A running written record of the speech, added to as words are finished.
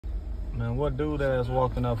Man, what dude ass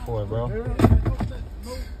walking up for it, bro?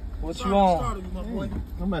 What you on?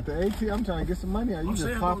 I'm at the ATM. I'm trying to get some money out. You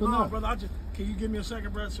just popping up. Brother, can you give me a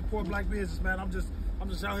second, brother? Support black business, man. I'm just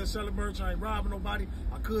out here selling merch. I ain't robbing nobody.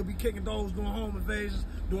 I could be kicking doors, doing home invasions,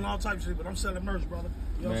 doing all types of shit, but I'm selling merch, brother.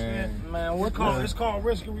 You know what I'm saying? Man, it's called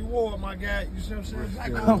risk and reward, my guy. You see what I'm saying?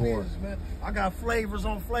 Black owned business, man. I got flavors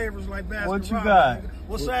on flavors like basketball. What you got?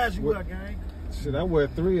 What size you got, gang? Shit, I wear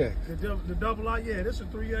 3X. The double I, yeah, this is a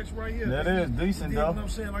 3X right here. That is decent, though. You know what I'm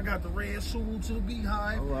saying? I got the red suit to the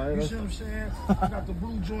beehive. All right, you see what I'm saying? I got the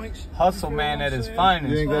blue joints. Hustle man at his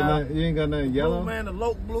finest. You ain't got nothing yellow? Blue, man, the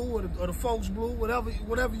Loke blue or the folks blue, whatever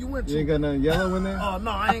you went to. You ain't got nothing yellow in there? Oh,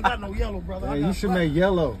 no, I ain't got no yellow, brother. Man, you should make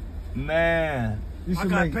yellow. Man. I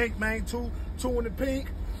got pink, man, two in the pink.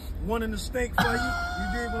 One in the stink for you. You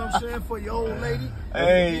dig what I'm saying? For your old lady.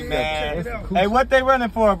 Hey, man. Hey, what they running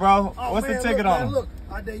for, bro? Oh, what's man, the ticket on them? Look,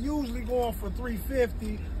 they usually going for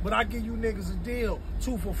 $350, but I give you niggas a deal.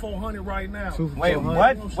 2 for $400 right now. Wait,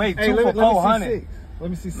 what? Wait, 2 for $400? Let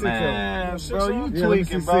me see 6 man, of them. Bro, you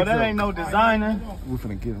tweaking, bro. That ain't no designer. We're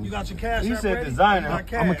finna get them. You got your cash You app said ready? designer. I'm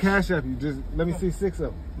gonna cash app you. Just let me see 6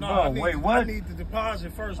 of them. No, wait, what? I need the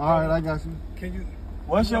deposit first. All right, I got you. Can you?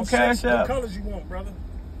 What's your cash app? What colors you want, brother?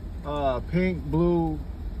 Pink, blue,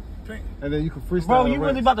 pink. And then you can freestyle. Bro, you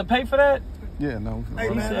really about to pay for that? Yeah, no. Hey,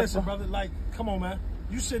 man, listen, brother. Like, come on, man.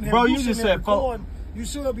 You sitting here. Bro, you just said recording. You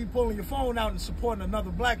should be pulling your phone out and supporting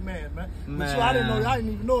another black man, man. But I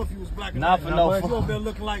didn't even know if you was black or not. Not for you over there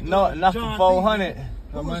looking like not John for 400.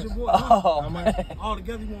 How much? Oh, all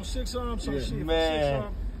together, you want 6 of them? So shit, man. 6 of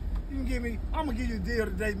them. You can give me. I'm gonna give you a deal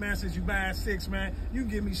today, man. Since you buying 6, man, you can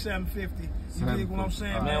give me $750. You dig what I'm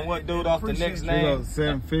saying, man? What dude off the Knicks name?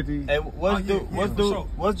 $750. Hey,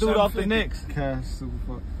 what's dude off the Knicks? Cash super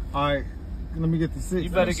fuck. All right, let me get the 6. You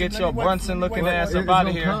better get your Brunson looking ass up out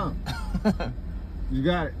of here. You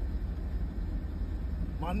got it.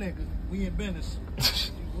 My nigga, we in business.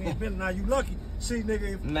 We in business. Now you lucky. See,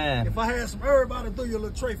 nigga, if I had some herb, I'd have threw you a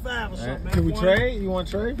little tray 5 or something, man. Can we trade? You want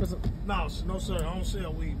to trade for some? No, sir. I don't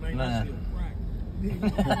sell weed, man. I sell crack.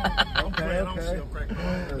 I don't sell crack.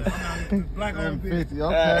 Black on business.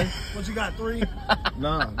 Okay. What you got, 3?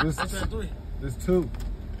 Nah, this What's that 3? This 2.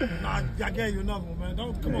 Nah, I gave you another one, man.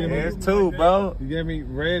 Don't come on. Yeah, it's 2, bro. You gave me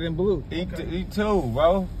red and blue. Eat 2,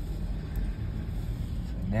 bro.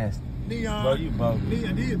 Nasty. Neon. Bro, you bogus.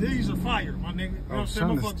 These are fire, my nigga. You know what I'm saying?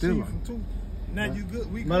 Motherfucker see you from 2. Now you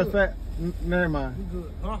good. We good. Matter of fact, never mind. We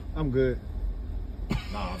good. Huh? I'm good.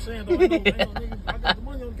 No, I'm saying, though, nigga, I got the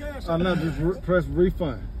money on the cash. Oh, no, just press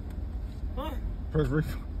refund. Huh? Press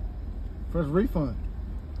refund. Press refund.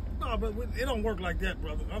 No, but it don't work like that,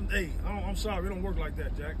 brother. I'm sorry. It don't work like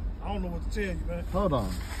that, Jack. I don't know what to tell you, man. Hold on.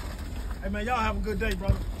 Hey, man, y'all have a good day,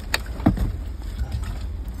 brother.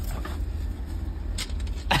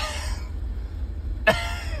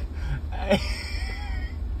 Hey.